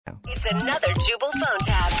It's another Jubal phone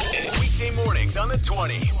tab. Weekday mornings on the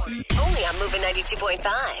 20s. Only on Moving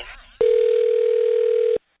 92.5.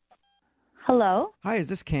 Hello? Hi, is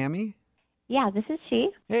this Cammie? Yeah, this is she.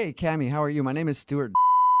 Hey, Cammie, how are you? My name is Stuart,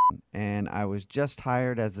 and I was just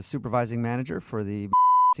hired as the supervising manager for the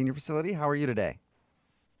senior facility. How are you today?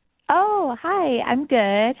 Oh, hi. I'm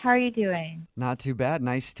good. How are you doing? Not too bad.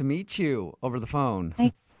 Nice to meet you over the phone.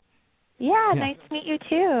 Yeah, nice to meet you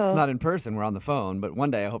too. It's not in person. We're on the phone, but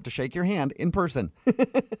one day I hope to shake your hand in person.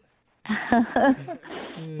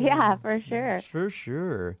 Yeah, for sure. For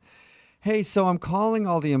sure. Hey, so I'm calling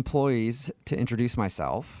all the employees to introduce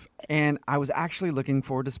myself, and I was actually looking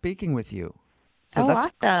forward to speaking with you. So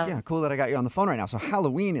Awesome. Yeah, cool that I got you on the phone right now. So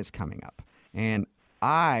Halloween is coming up, and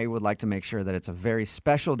I would like to make sure that it's a very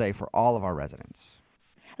special day for all of our residents.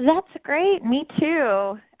 That's great. Me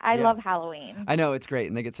too. I Yeah. love Halloween. I know, it's great,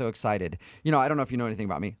 and they get so excited. You know, I don't know if you know anything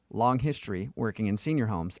about me. Long history working in senior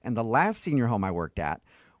homes, and the last senior home I worked at,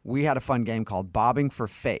 we had a fun game called Bobbing for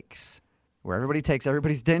Fakes, where everybody takes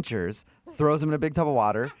everybody's dentures, throws them in a big tub of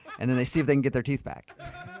water, and then they see if they can get their teeth back.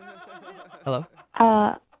 Hello?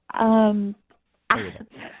 Uh, um, Are you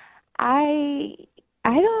there?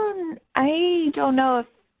 I don't know if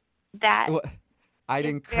that Well, I'd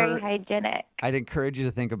is very encourage hygienic. I'd encourage you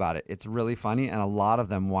to think about it. It's really funny, and a lot of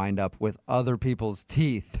them wind up with other people's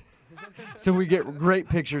teeth. So we get great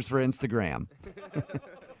pictures for Instagram.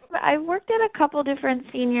 I worked at a couple different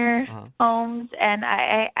senior homes, and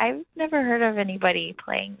I've never heard of anybody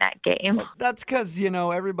playing that game. That's because, you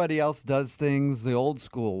know, everybody else does things the old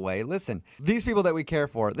school way. Listen, these people that we care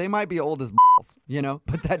for, they might be old as balls, you know,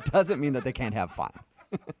 but that doesn't mean that they can't have fun.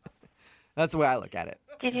 That's the way I look at it.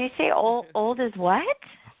 Did you say old as what?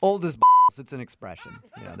 Old as balls, it's an expression.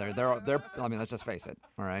 Yeah, they're. I mean, let's just face it.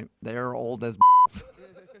 All right, they're old as balls.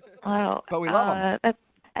 Oh, But we love 'em.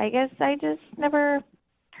 I guess I just never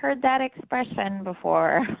heard that expression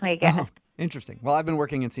before, I guess. Oh, interesting. Well, I've been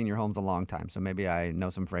working in senior homes a long time, so maybe I know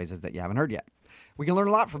some phrases that you haven't heard yet. We can learn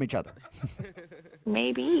a lot from each other.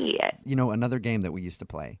 Maybe. You know, another game that we used to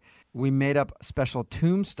play, we made up special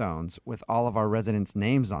tombstones with all of our residents'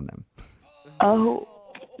 names on them. Oh,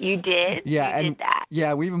 you did? Yeah, You did that.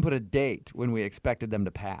 yeah, we even put a date when we expected them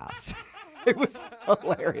to pass. It was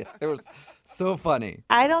hilarious. It was so funny.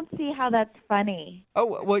 I don't see how that's funny.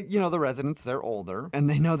 Oh, well, you know, the residents, they're older, and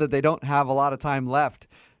they know that they don't have a lot of time left.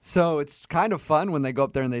 So it's kind of fun when they go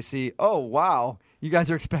up there and they see, oh, wow, you guys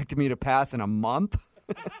are expecting me to pass in a month?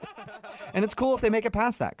 And it's cool if they make it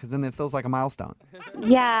past that, because then it feels like a milestone.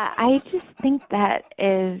 Yeah, I just think that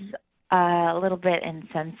is a little bit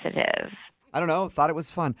insensitive. I don't know. Thought it was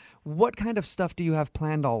fun. What kind of stuff do you have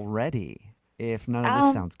planned already, if none of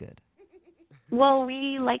this sounds good? Well,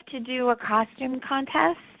 we like to do a costume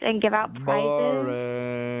contest and give out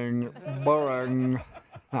prizes. Boring.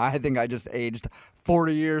 I think I just aged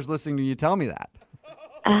 40 years listening to you tell me that.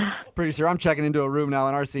 Pretty sure I'm checking into a room now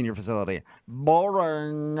in our senior facility.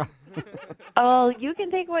 Boring. Oh, you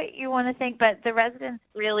can think what you want to think, but the residents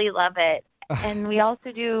really love it. And we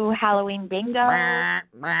also do Halloween bingo.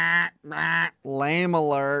 Lame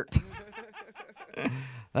alert.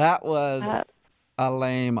 That was a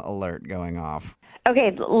lame alert going off.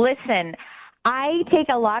 Okay, listen, I take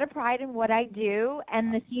a lot of pride in what I do,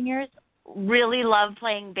 and the seniors really love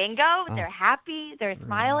playing bingo. They're happy. They're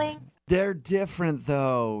smiling. They're different,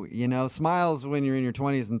 though. You know, smiles when you're in your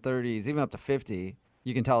 20s and 30s, even up to 50.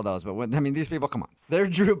 You can tell those. But, these people, come on. They're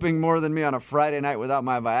drooping more than me on a Friday night without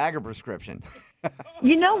my Viagra prescription.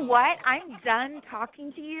 You know what? I'm done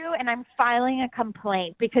talking to you, and I'm filing a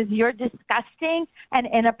complaint because you're disgusting and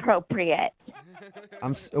inappropriate.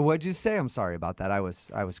 What'd you say? I'm sorry about that. I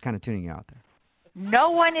was kind of tuning you out there. No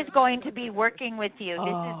one is going to be working with you. This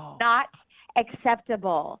is not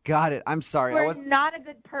acceptable. Got it. I'm sorry. You're not a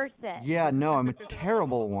good person. Yeah, no, I'm a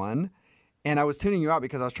terrible one. And I was tuning you out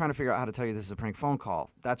because I was trying to figure out how to tell you this is a prank phone call.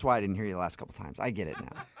 That's why I didn't hear you the last couple times. I get it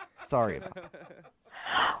now. Sorry about that.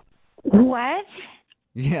 What?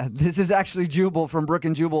 Yeah, this is actually Jubal from Brook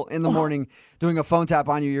and Jubal in the morning doing a phone tap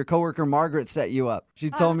on you. Your coworker Margaret set you up. She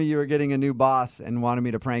told me you were getting a new boss and wanted me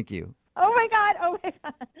to prank you. Oh my God. Oh my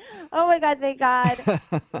God. Oh my God. Thank God.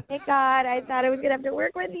 Thank God. I thought I was going to have to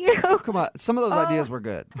work with you. Come on. Some of those ideas were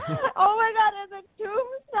good. Oh my God. As a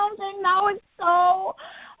tombstone thing, that was so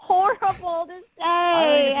horrible to say. I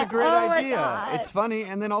think it's a great Oh my idea. God. It's funny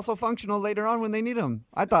and then also functional later on when they need them.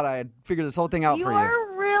 I thought I had figured this whole thing out for you.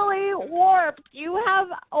 You're really warped. You have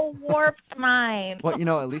a warped mind. Well, you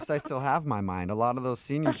know, at least I still have my mind. A lot of those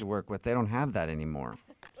seniors you work with, they don't have that anymore.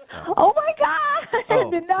 Oh my God! Oh,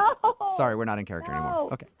 No. Sorry, we're not in character anymore. No.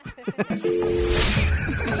 Okay.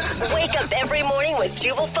 Wake up every morning with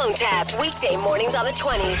Jubal phone tabs. Weekday mornings on the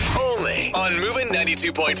 20s. Only on Moving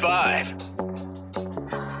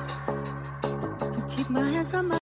 92.5. Keep my hands on my